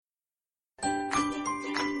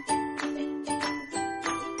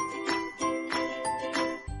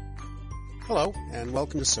Hello, and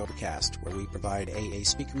welcome to Sobercast, where we provide AA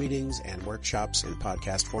speaker meetings and workshops in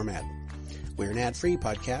podcast format. We're an ad-free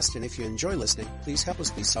podcast, and if you enjoy listening, please help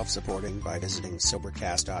us be self-supporting by visiting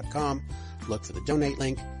Sobercast.com, look for the donate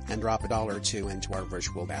link, and drop $1 or $2 into our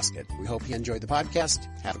virtual basket. We hope you enjoy the podcast.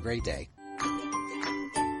 Have a great day.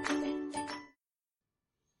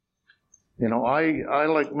 You know, I,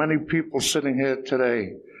 like many people sitting here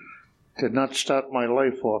today, did not start my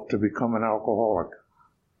life off to become an alcoholic.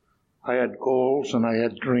 I had goals and I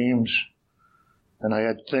had dreams and I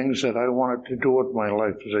had things that I wanted to do with my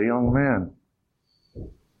life as a young man.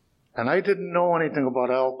 And I didn't know anything about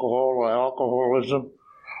alcohol or alcoholism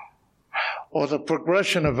or the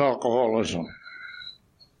progression of alcoholism.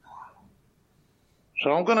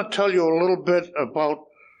 So I'm going to tell you a little bit about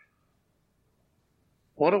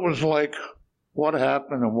what it was like, what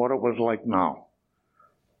happened, and what it was like now.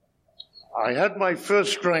 I had my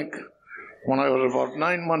first drink when I was about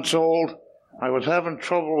 9 months old. I was having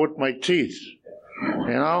trouble with my teeth, you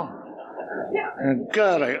know? And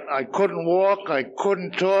God, I couldn't walk, I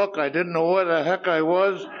couldn't talk, I didn't know where the heck I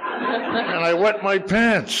was, and I wet my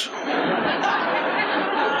pants.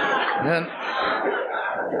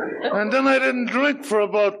 And then I didn't drink for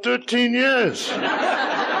about 13 years.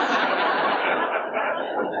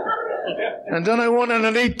 And then I went on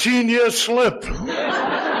an 18-year slip.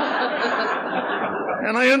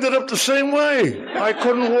 And I ended up the same way. I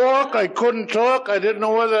couldn't walk, I couldn't talk, I didn't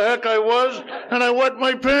know where the heck I was, and I wet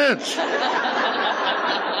my pants.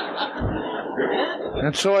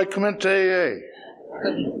 And so I come into AA.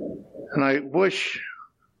 And I wish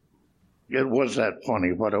it was that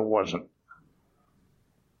funny, but it wasn't.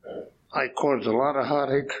 I caused a lot of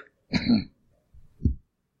heartache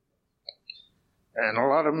and a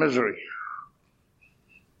lot of misery.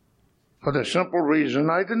 For the simple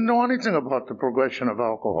reason I didn't know anything about the progression of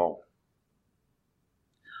alcohol.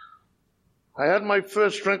 I had my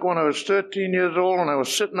first drink when I was 13 years old, and I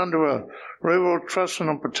was sitting under a railroad trestle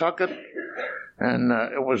in Pawtucket, and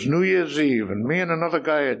it was New Year's Eve, and me and another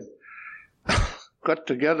guy had got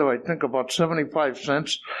together, I think about 75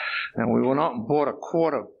 cents, and we went out and bought a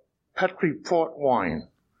quart of Petri port wine.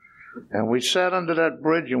 And we sat under that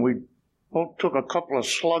bridge, and we both took a couple of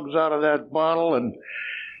slugs out of that bottle, and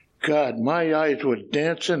God, my eyes were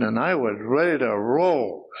dancing, and I was ready to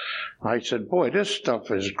roll. I said, boy, this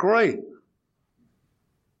stuff is great.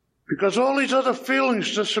 Because all these other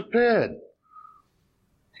feelings disappeared.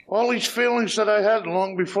 All these feelings that I had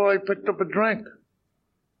long before I picked up a drink.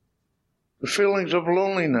 The feelings of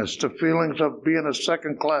loneliness, the feelings of being a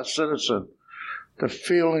second-class citizen, the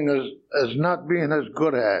feeling as not being as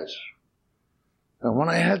good as. And when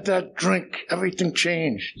I had that drink, everything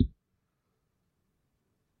changed.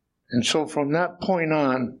 And so from that point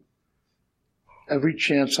on, every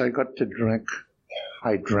chance I got to drink,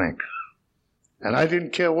 I drank. And I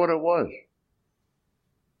didn't care what it was.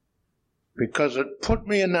 Because it put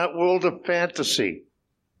me in that world of fantasy.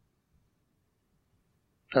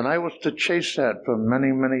 And I was to chase that for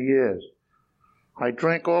many, many years. I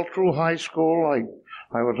drank all through high school. I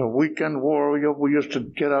was a weekend warrior. We used to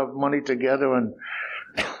get our money together, and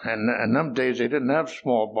them days they didn't have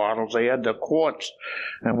small bottles. They had the quarts,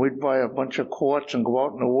 and we'd buy a bunch of quarts and go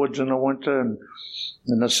out in the woods in the winter, and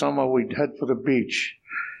in the summer we'd head for the beach.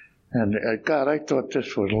 And God, I thought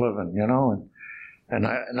this was living, you know.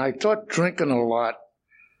 And I thought drinking a lot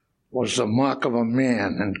was the mark of a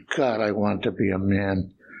man, and God, I wanted to be a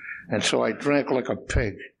man. And so I drank like a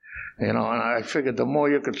pig, you know, and I figured the more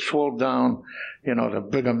you could swallow down, you know, the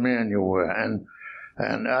bigger man you were. And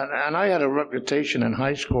I had a reputation in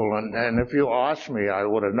high school, and if you asked me, I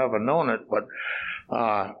would have never known it, but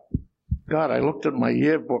God, I looked at my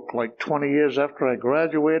yearbook like 20 years after I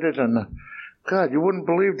graduated, and God, you wouldn't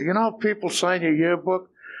believe, you know how people sign your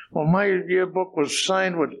yearbook? Well, my yearbook was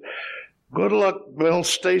signed with, good luck, Bill,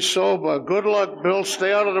 stay sober. Good luck, Bill,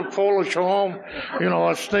 stay out of the Polish home, you know,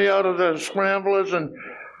 or stay out of the scramblers. And,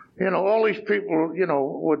 you know, all these people, you know,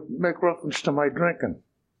 would make reference to my drinking.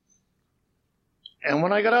 And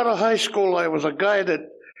when I got out of high school, I was a guy that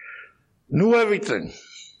knew everything,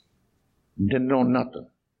 didn't know nothing.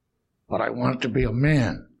 But I wanted to be a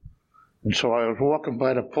man. And so I was walking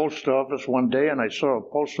by the post office one day, and I saw a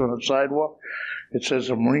poster on the sidewalk. It says,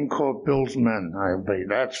 the Marine Corps builds men. I think,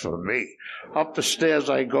 that's for me. Up the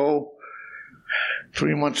stairs I go.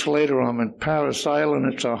 3 months later, I'm in Paris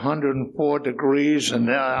Island. It's 104 degrees,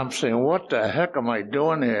 and I'm saying, what the heck am I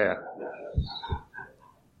doing here?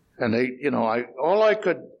 And they, you know, all I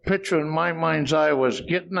could picture in my mind's eye was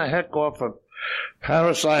getting the heck off of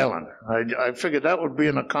Paris Island. I figured that would be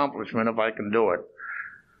an accomplishment if I can do it.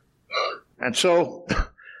 And so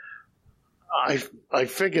I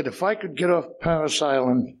figured if I could get off Paris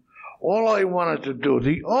Island, all I wanted to do,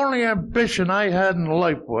 the only ambition I had in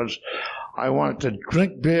life was I wanted to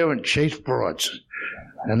drink beer and chase broads.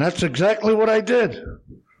 And that's exactly what I did.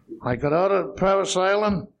 I got out of Paris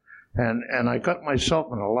Island, and I got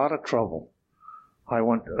myself in a lot of trouble. I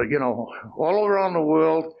went, all around the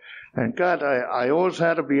world, and God, I always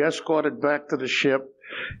had to be escorted back to the ship.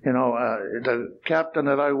 The captain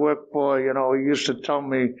that I worked for, he used to tell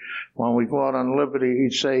me when we go out on liberty,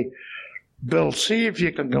 he'd say, Bill, see if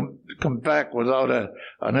you can come back without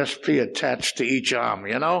an SP attached to each arm,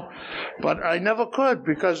 But I never could,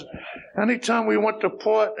 because anytime we went to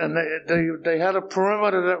port and they had a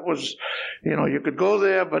perimeter that was, you could go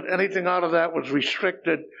there, but anything out of that was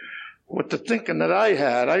restricted. With the thinking that I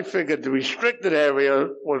had, I figured the restricted area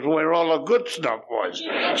was where all the good stuff was.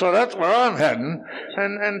 So that's where I'm heading.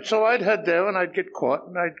 And so I'd head there and I'd get caught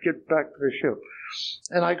and I'd get back to the ship.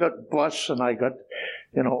 And I got bus and I got,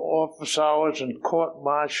 office hours and court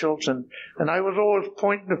martials. And I was always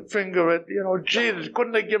pointing the finger at, Jesus,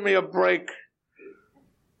 couldn't they give me a break?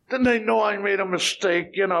 Didn't they know I made a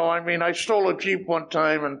mistake? I stole a Jeep one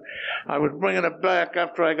time and I was bringing it back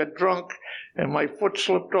after I got drunk and my foot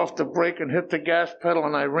slipped off the brake and hit the gas pedal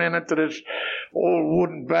and I ran into this old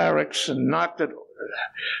wooden barracks and knocked it,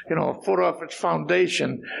 a foot off its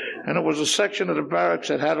foundation. And it was a section of the barracks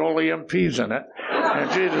that had all the MPs in it.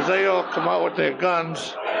 And Jesus, they all come out with their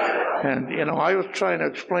guns. And, I was trying to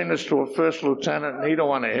explain this to a first lieutenant and he don't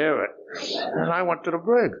want to hear it. And I went to the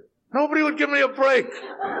brig. Nobody would give me a break.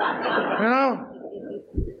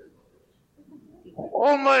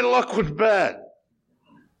 All my luck was bad.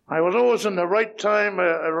 I was always in the right time,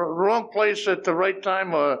 wrong place at the right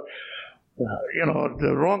time, or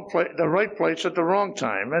the right place at the wrong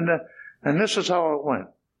time. And this is how it went.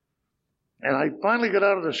 And I finally got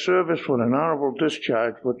out of the service with an honorable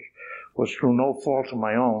discharge, which was through no fault of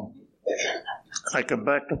my own. I come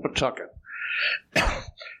back to Pawtucket.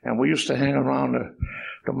 And we used to hang around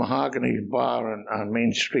the Mahogany Bar on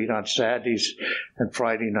Main Street on Saturdays and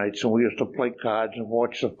Friday nights, and we used to play cards and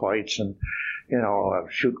watch the fights and,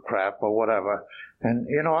 shoot crap or whatever. And,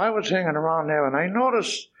 I was hanging around there, and I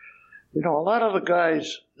noticed, a lot of the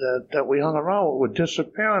guys that we hung around with were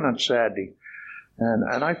disappearing on Saturday.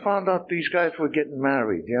 And I found out these guys were getting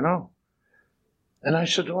married, And I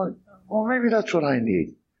said, well, maybe that's what I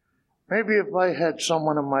need. Maybe if I had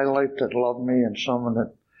someone in my life that loved me and someone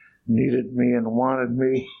that needed me and wanted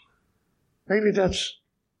me, maybe that's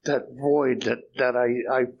that void that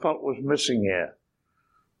I felt was missing here.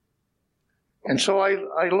 And so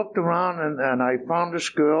I looked around and I found this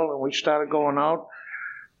girl and we started going out.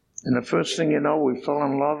 And the first thing you know, we fell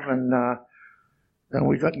in love and then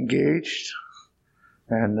we got engaged.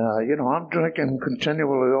 And, I'm drinking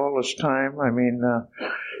continually all this time.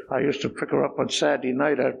 I used to pick her up on Saturday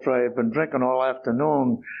night after I had been drinking all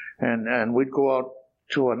afternoon, and we'd go out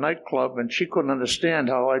to a nightclub, and she couldn't understand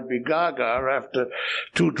how I'd be gaga after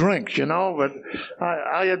 2 drinks, but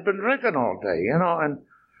I had been drinking all day, and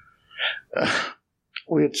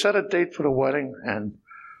we had set a date for the wedding, and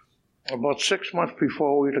about 6 months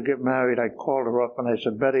before we were to get married, I called her up, and I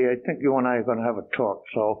said, Betty, I think you and I are going to have a talk.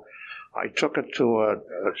 So I took her to a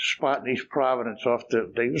spot in East Providence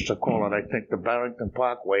they used to call it, I think, the Barrington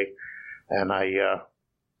Parkway. And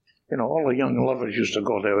all the young lovers used to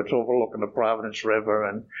go there. It's overlooking the Providence River,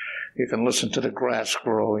 and you can listen to the grass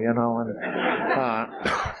grow, And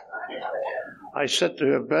I said to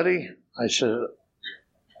her, Betty, I said,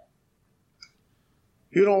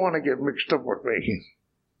 you don't want to get mixed up with me.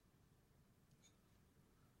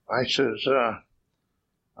 I says,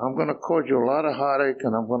 I'm going to cause you a lot of heartache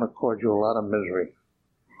and I'm going to cause you a lot of misery.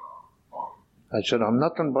 I said, I'm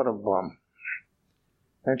nothing but a bum.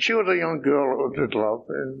 And she was a young girl who did love,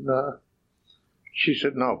 and she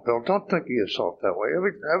said, no, Bill, don't think of yourself that way.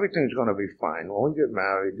 Everything's going to be fine. When we get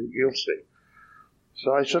married, you'll see.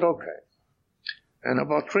 So I said, okay. And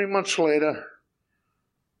about 3 months later,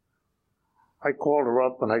 I called her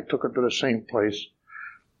up and I took her to the same place,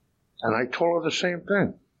 and I told her the same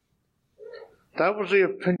thing. That was the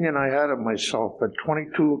opinion I had of myself at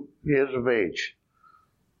 22 years of age,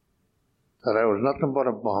 that I was nothing but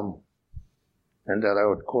a bum, and that I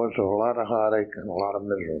would cause her a lot of heartache and a lot of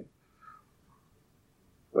misery.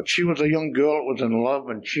 But she was a young girl that was in love,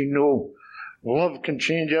 and she knew love can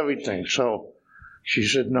change everything. So she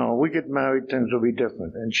said, no, we get married, things will be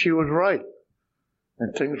different. And she was right,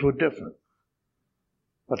 and things were different.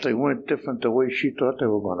 But they weren't different the way she thought they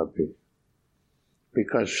were going to be.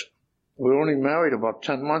 Because we were only married about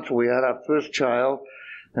 10 months. We had our first child,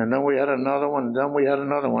 and then we had another one, and then we had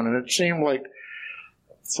another one. And it seemed like,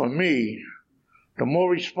 for me, the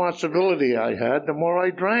more responsibility I had, the more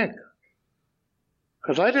I drank.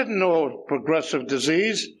 Because I didn't know it was progressive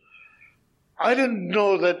disease. I didn't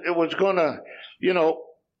know that it was going to,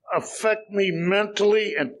 affect me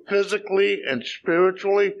mentally and physically and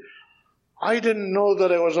spiritually. I didn't know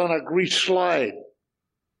that I was on a grease slide,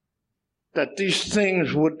 that these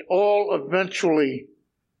things would all eventually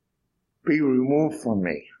be removed from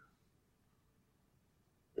me.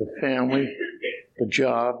 The family, the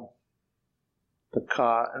job, the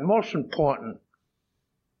car, and most important,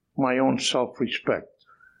 my own self-respect.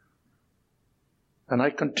 And I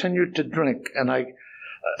continued to drink, and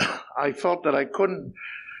I felt that I couldn't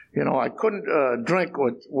drink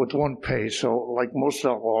with one pay. So like most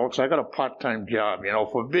alcoholics, I got a part-time job,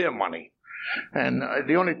 for beer money. And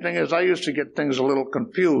the only thing is, I used to get things a little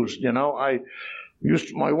confused,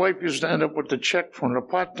 my wife used to end up with the check from the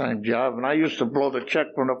part-time job, and I used to blow the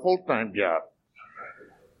check from the full-time job.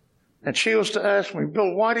 And she used to ask me,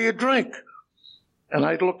 Bill, why do you drink? And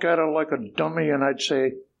I'd look at her like a dummy, and I'd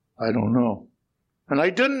say, I don't know. And I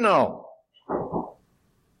didn't know.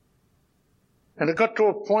 And it got to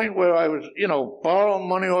a point where I was, borrowing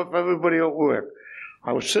money off everybody at work.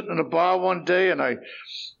 I was sitting in a bar one day, and I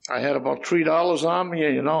had about $3 on me,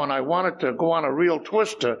 and I wanted to go on a real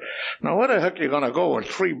twister. Now, where the heck are you going to go with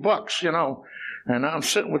 $3, And I'm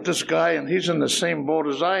sitting with this guy, and he's in the same boat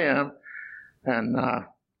as I am. And,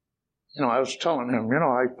 I was telling him,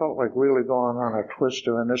 I felt like really going on a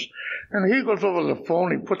twister and this. And he goes over the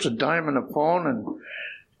phone, he puts a dime in the phone and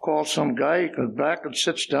calls some guy. He comes back and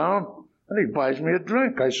sits down, and he buys me a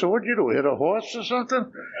drink. I said, what'd you do, hit a horse or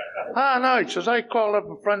something? No, he says, I called up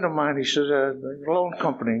a friend of mine. He says, a loan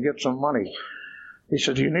company and get some money. He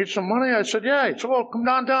said, do you need some money? I said, yeah. He said, well, come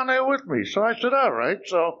down there with me. So I said, all right.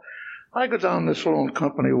 So I go down this loan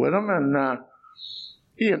company with him, and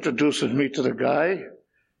he introduces me to the guy.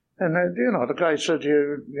 And, the guy said,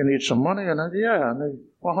 you need some money? And I said, yeah. And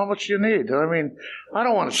well, how much do you need? I mean, I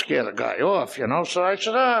don't want to scare the guy off, So I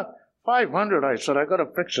said, $500. I said, I got to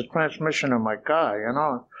fix the transmission in my car,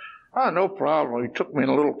 no problem. He took me in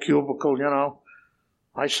a little cubicle,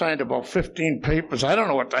 I signed about 15 papers. I don't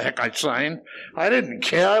know what the heck I signed. I didn't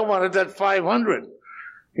care. I wanted that $500.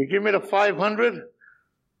 He gave me the $500.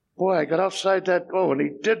 Boy, I got outside that door, and he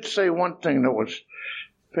did say one thing that was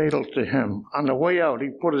fatal to him. On the way out, he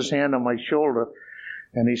put his hand on my shoulder,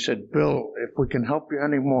 and he said, Bill, if we can help you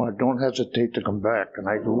anymore, don't hesitate to come back. And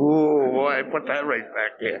I go, whoa, boy, I put that right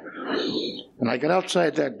back there. And I got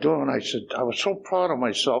outside that door, and I said, I was so proud of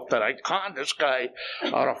myself that I conned this guy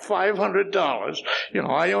out of $500.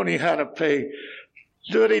 I only had to pay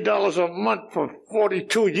 $30 a month for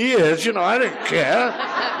 42 years. I didn't care.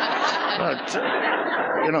 But,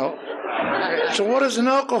 so what does an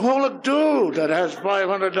alcoholic do that has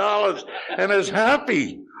 $500 and is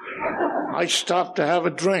happy? I stopped to have a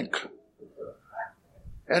drink.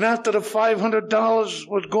 And after the $500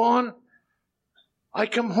 was gone, I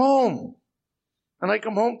come home. And I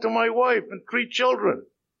come home to my wife and 3 children.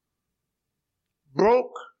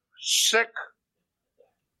 Broke, sick,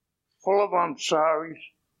 full of I'm sorry's,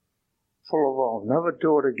 full of I'll never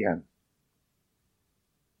do it again.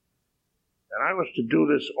 And I was to do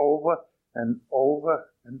this over and over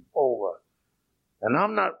and over. And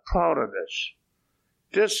I'm not proud of this.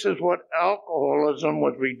 This is what alcoholism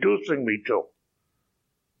was reducing me to.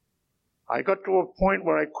 I got to a point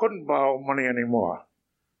where I couldn't borrow money anymore.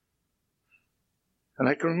 And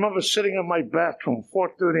I can remember sitting in my bathroom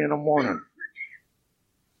 4:30 in the morning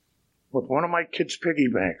with one of my kids' piggy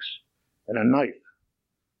banks and a knife,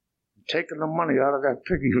 taking the money out of that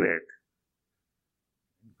piggy bank,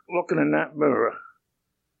 looking in that mirror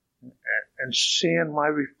and seeing my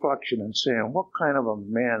reflection and saying, what kind of a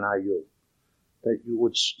man are you that you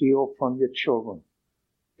would steal from your children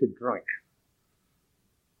to drink?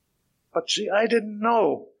 But see, I didn't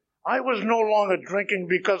know. I was no longer drinking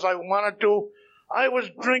because I wanted to. I was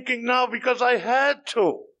drinking now because I had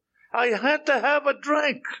to. I had to have a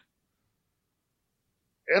drink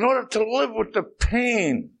in order to live with the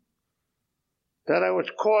pain that I was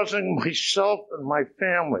causing myself and my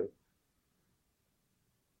family.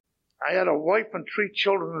 I had a wife and 3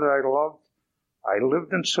 children that I loved. I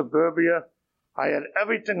lived in suburbia. I had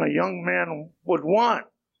everything a young man would want.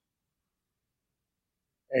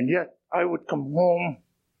 And yet I would come home,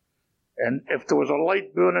 and if there was a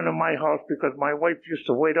light burning in my house, because my wife used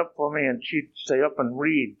to wait up for me and she'd stay up and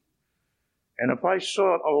read. And if I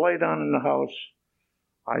saw a light on in the house,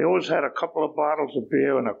 I always had a couple of bottles of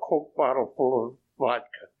beer and a Coke bottle full of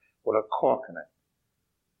vodka with a cork in it.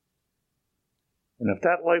 And if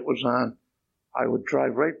that light was on, I would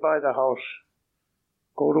drive right by the house,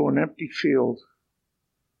 go to an empty field,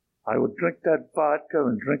 I would drink that vodka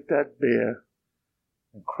and drink that beer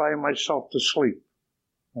and cry myself to sleep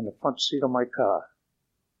in the front seat of my car.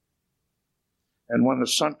 And when the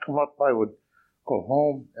sun come up, I would go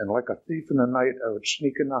home, and like a thief in the night, I would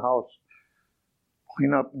sneak in the house,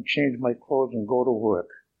 clean up and change my clothes and go to work.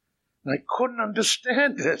 And I couldn't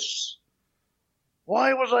understand this.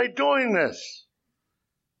 Why was I doing this?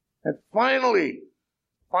 And finally,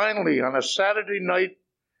 on a Saturday night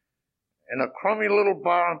in a crummy little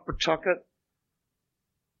bar in Pawtucket,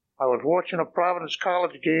 I was watching a Providence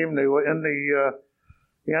College game. They were in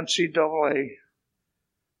the NCAA.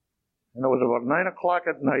 And it was about 9 o'clock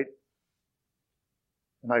at night.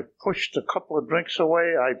 And I pushed a couple of drinks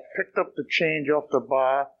away. I picked up the change off the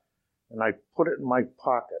bar, and I put it in my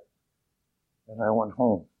pocket. And I went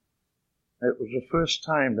home. It was the first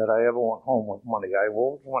time that I ever went home with money. I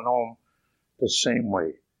always went home the same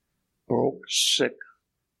way. Broke, sick,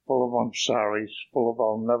 full of I'm sorry's, full of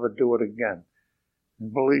I'll never do it again.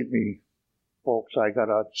 And believe me, folks, I got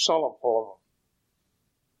a cellar full of them.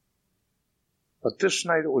 But this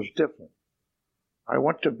night it was different. I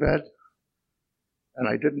went to bed, and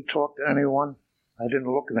I didn't talk to anyone. I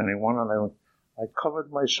didn't look at anyone, and I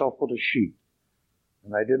covered myself with a sheet.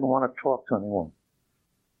 And I didn't want to talk to anyone.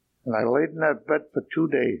 And I laid in that bed for 2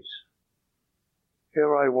 days.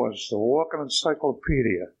 Here I was, the walking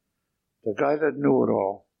encyclopedia, the guy that knew it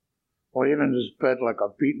all, laying in his bed like a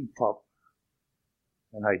beaten pup.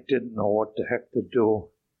 And I didn't know what the heck to do,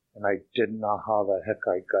 and I didn't know how the heck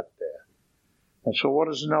I got there. And so what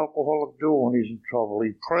does an alcoholic do when he's in trouble?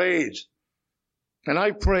 He prays. And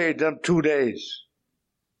I prayed them 2 days.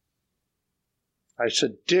 I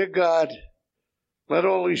said, Dear God, let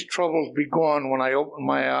all these troubles be gone when I open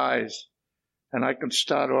my eyes and I can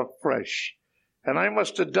start off fresh. And I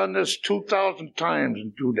must have done this 2,000 times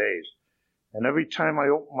in 2 days. And every time I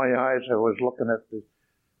opened my eyes, I was looking at the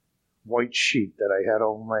white sheet that I had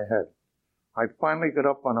over my head. I finally got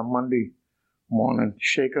up on a Monday morning,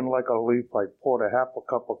 shaking like a leaf. I poured a half a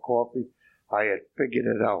cup of coffee. I had figured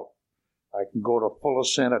it out. I can go to Fuller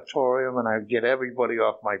Sanatorium and I'd get everybody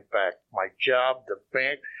off my back. My job, the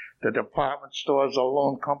bank, the department stores, the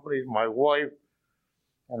loan companies, my wife.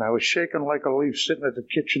 And I was shaking like a leaf sitting at the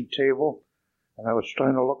kitchen table. And I was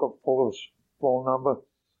trying to look up Fuller's phone number.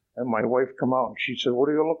 And my wife come out and she said, What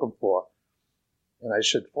are you looking for? And I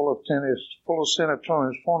said, Fuller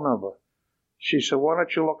Sanatorium's phone number. She said, Why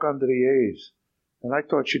don't you look under the A's? And I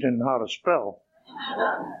thought she didn't know how to spell.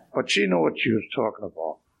 But she knew what she was talking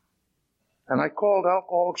about. And I called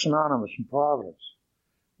Alcoholics Anonymous in Providence.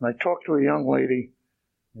 And I talked to a young lady,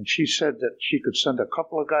 and she said that she could send a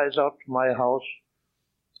couple of guys out to my house,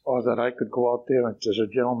 or that I could go out there and there's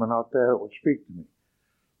a gentleman out there that would speak to me.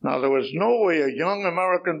 Now, there was no way a young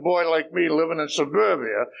American boy like me living in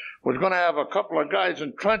suburbia was going to have a couple of guys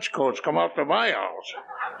in trench coats come out to my house,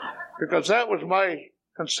 because that was my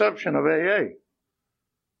conception of AA.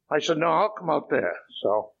 I said, no, I'll come out there.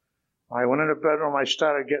 So I went in the bedroom, I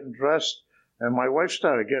started getting dressed, and my wife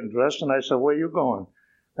started getting dressed, and I said, where you going?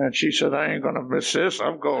 And she said, I ain't going to miss this.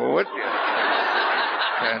 I'm going with you.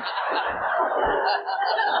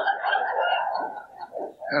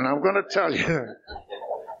 And I'm going to tell you,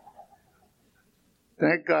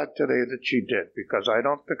 thank God today that she did, because I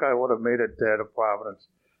don't think I would have made it there to Providence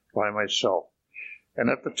by myself. And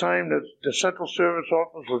at the time, the Central Service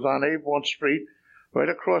Office was on Avon Street, right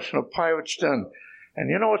across from the Pirate's Den. And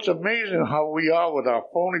you know, it's amazing how we are with our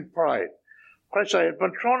phony pride. Christ, I had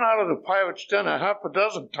been thrown out of the Pirate's Den a half a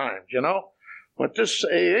dozen times, you know. But this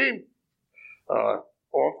AA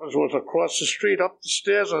office was across the street, up the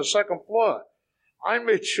stairs on the second floor. I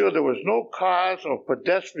made sure there was no cars or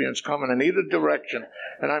pedestrians coming in either direction,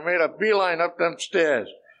 and I made a beeline up them stairs.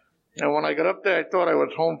 And when I got up there, I thought I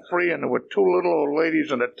was home free, and there were two little old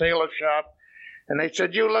ladies in a tailor shop, and they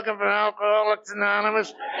said, you looking for Alcoholics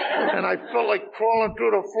Anonymous? And I felt like crawling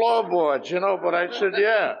through the floorboards, you know, but I said,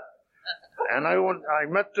 yeah. And I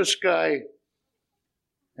met this guy,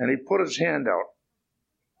 and he put his hand out,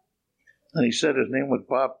 and he said his name was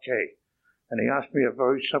Bob K. And he asked me a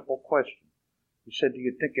very simple question. He said, do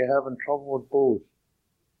you think you're having trouble with booze?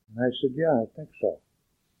 And I said, yeah, I think so.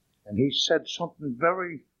 And he said something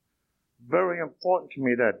very, very important to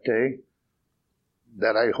me that day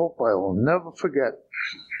that I hope I will never forget.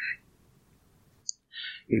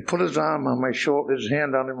 He put his arm on my shoulder, his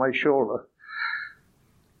hand on my shoulder,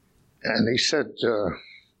 and he said,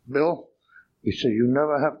 Bill, he said, you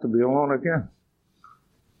never have to be alone again.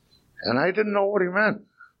 And I didn't know what he meant.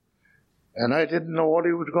 And I didn't know what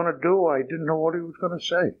he was going to do. I didn't know what he was going to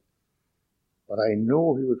say. But I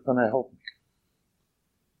knew he was going to help me.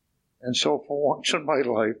 And so for once in my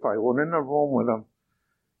life, I went in the room with him,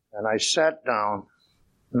 And I sat down,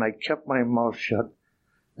 and I kept my mouth shut,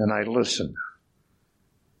 and I listened.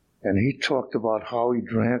 And he talked about how he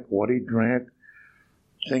drank, what he drank,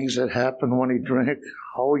 things that happened when he drank,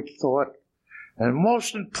 how he thought. And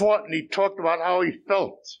most important, he talked about how he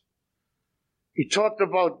felt. He talked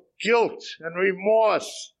about guilt and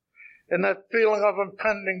remorse and that feeling of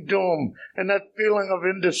impending doom and that feeling of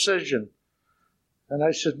indecision. And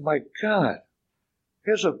I said, my God,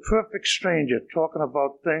 here's a perfect stranger talking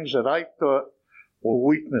about things that I thought were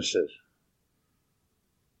weaknesses.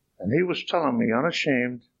 And he was telling me,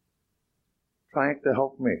 unashamed, trying to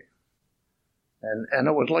help me. And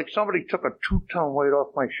it was like somebody took a 2-ton weight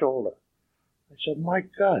off my shoulder. I said, my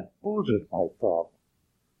God, booze is my problem.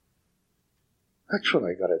 That's what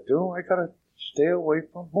I got to do. I got to stay away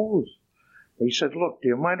from booze. He said, look, do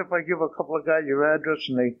you mind if I give a couple of guys your address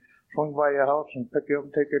and they swing by your house and pick you up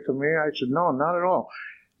and take you to me? I said, no, not at all.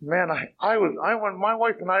 Man, my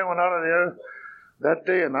wife and I went out of there that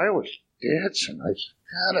day and I was dancing. I said,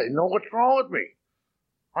 God, I know what's wrong with me.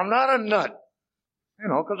 I'm not a nut.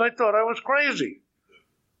 Because I thought I was crazy.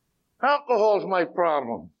 Alcohol's my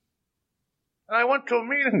problem. And I went to a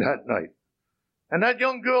meeting that night. And that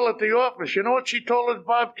young girl at the office, you know what she told us,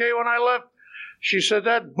 Bob K., when I left? She said,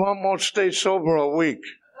 that bum won't stay sober a week.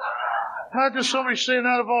 How did somebody say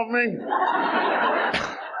that about me?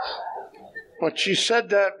 But she said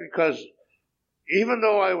that because even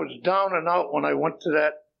though I was down and out when I went to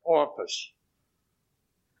that office,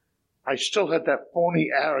 I still had that phony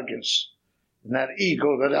arrogance and that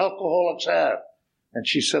ego that alcoholics have. And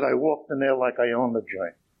she said, I walked in there like I owned the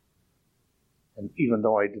joint. And even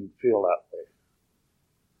though I didn't feel that way.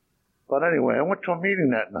 But anyway, I went to a meeting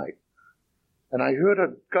that night. And I heard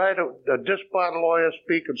a guy, a disbarred lawyer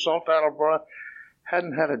speak in South Attleboro,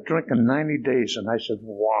 hadn't had a drink in 90 days. And I said,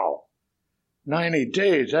 wow, 90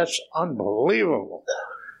 days, that's unbelievable.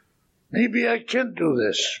 Maybe I can do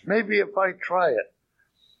this. Maybe if I try it.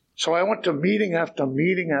 So I went to meeting after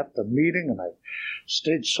meeting after meeting, and I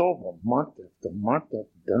stayed sober month after month,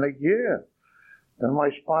 then a year. Then my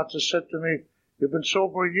sponsor said to me, you've been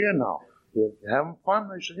sober a year now. You having fun?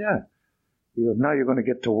 I said, yeah. He goes, now you're going to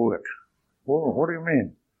get to work. Whoa, what do you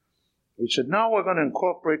mean? He said, now we're going to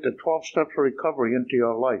incorporate the 12 steps of recovery into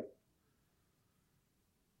your life.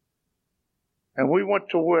 And we went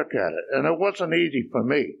to work at it, and it wasn't easy for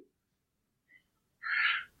me.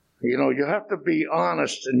 You have to be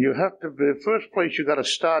honest, and you have to be, the first place you got to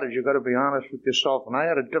start is you got to be honest with yourself, and I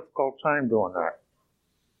had a difficult time doing that.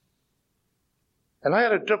 And I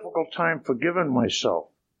had a difficult time forgiving myself.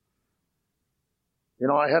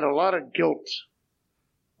 I had a lot of guilt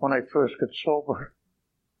when I first got sober.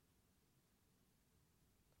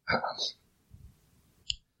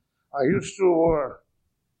 I used to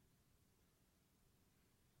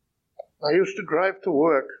drive to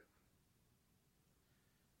work,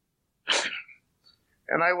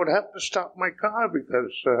 and I would have to stop my car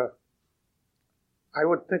because I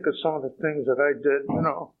would think of some of the things that I did,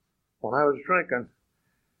 when I was drinking,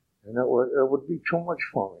 and it would be too much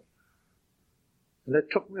for me. And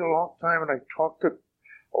it took me a long time, and I talked it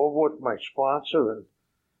over with my sponsor, and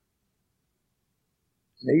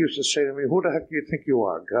he used to say to me, who the heck do you think you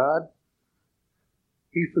are, God?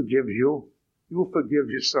 He forgives you. You forgive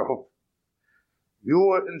yourself. You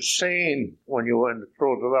were insane when you were in the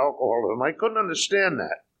throes of alcoholism. I couldn't understand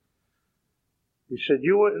that. He said,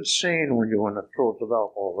 you were insane when you were in the throes of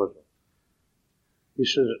alcoholism. He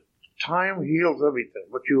said, time heals everything,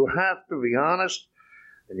 but you have to be honest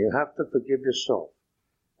and you have to forgive yourself.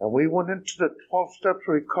 And we went into the 12 steps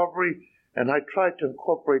of recovery, and I tried to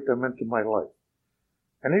incorporate them into my life.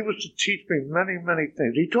 And he was to teach me many, many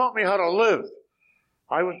things. He taught me how to live.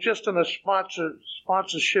 I was just in a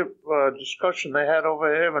sponsorship discussion they had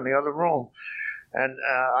over here in the other room, and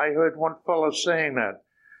I heard one fellow saying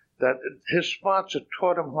that his sponsor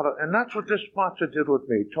taught him how to, and that's what this sponsor did with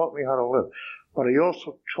me. He taught me how to live. But he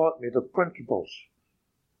also taught me the principles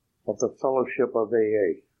of the fellowship of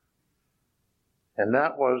AA. And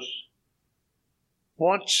that was,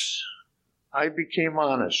 once I became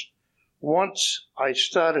honest, once I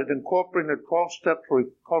started incorporating the 12 steps of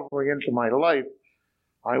recovery into my life,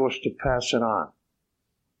 I was to pass it on.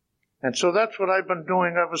 And so that's what I've been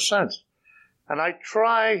doing ever since. And I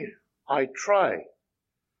try to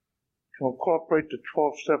incorporate the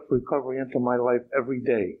 12 steps of recovery into my life every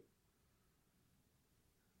day.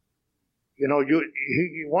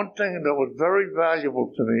 One thing that was very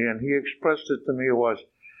valuable to me, and he expressed it to me, was,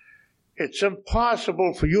 it's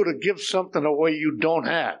impossible for you to give something away you don't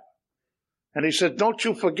have. And he said, don't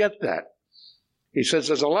you forget that. He says,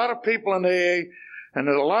 there's a lot of people in AA, and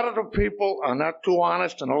there's a lot of the people are not too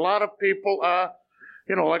honest, and a lot of people are,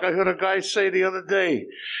 Like I heard a guy say the other day,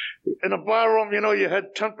 in a bar room, you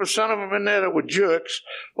had 10% of them in there that were jerks.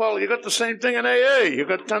 Well, you got the same thing in AA. You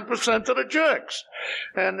got 10% of the jerks.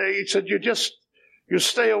 And he said, you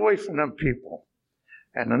stay away from them people.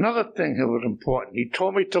 And another thing that was important, he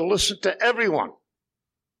told me to listen to everyone.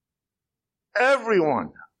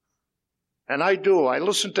 Everyone. And I do. I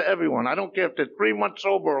listen to everyone. I don't care if they're 3 months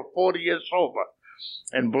sober or 40 years sober.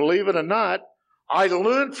 And believe it or not, I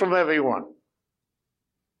learn from everyone.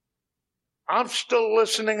 I'm still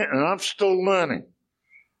listening and I'm still learning.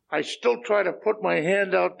 I still try to put my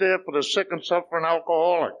hand out there for the sick and suffering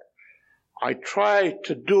alcoholic. I try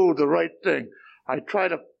to do the right thing. I try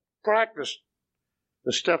to practice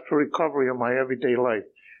the steps to recovery in my everyday life.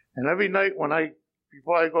 And every night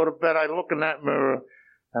before I go to bed, I look in that mirror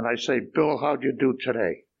and I say, Bill, how'd you do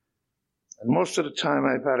today? And most of the time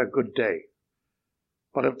I've had a good day.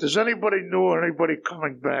 But if there's anybody new or anybody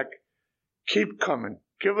coming back, keep coming.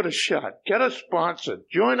 Give it a shot. Get a sponsor.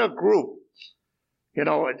 Join a group.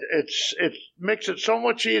 It makes it so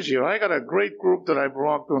much easier. I got a great group that I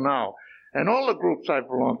belong to now. And all the groups I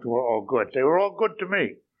belong to are all good. They were all good to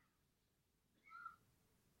me.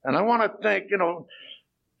 And I want to thank,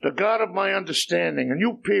 the God of my understanding. And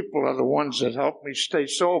you people are the ones that helped me stay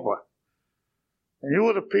sober. And you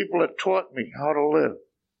are the people that taught me how to live.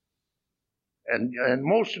 And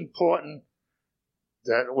most important,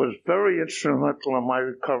 that was very instrumental in my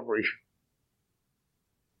recovery,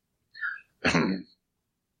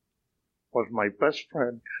 was my best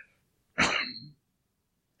friend,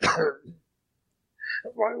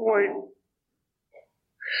 my wife.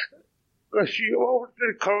 She always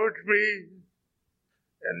encouraged me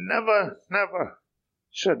and never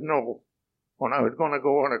said no when I was going to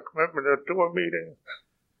go on a commitment to a meeting.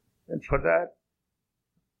 And for that,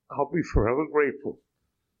 I'll be forever grateful.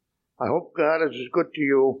 I hope God is as good to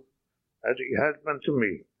you as He has been to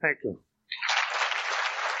me. Thank you.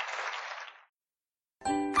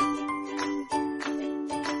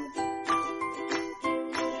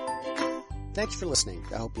 Thanks for listening.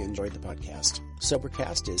 I hope you enjoyed the podcast.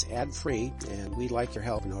 Sobercast is ad-free, and we'd like your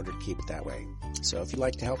help in order to keep it that way. So if you'd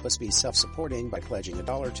like to help us be self-supporting by pledging $1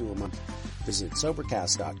 or $2 a month, visit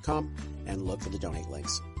Sobercast.com and look for the donate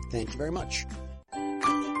links. Thank you very much.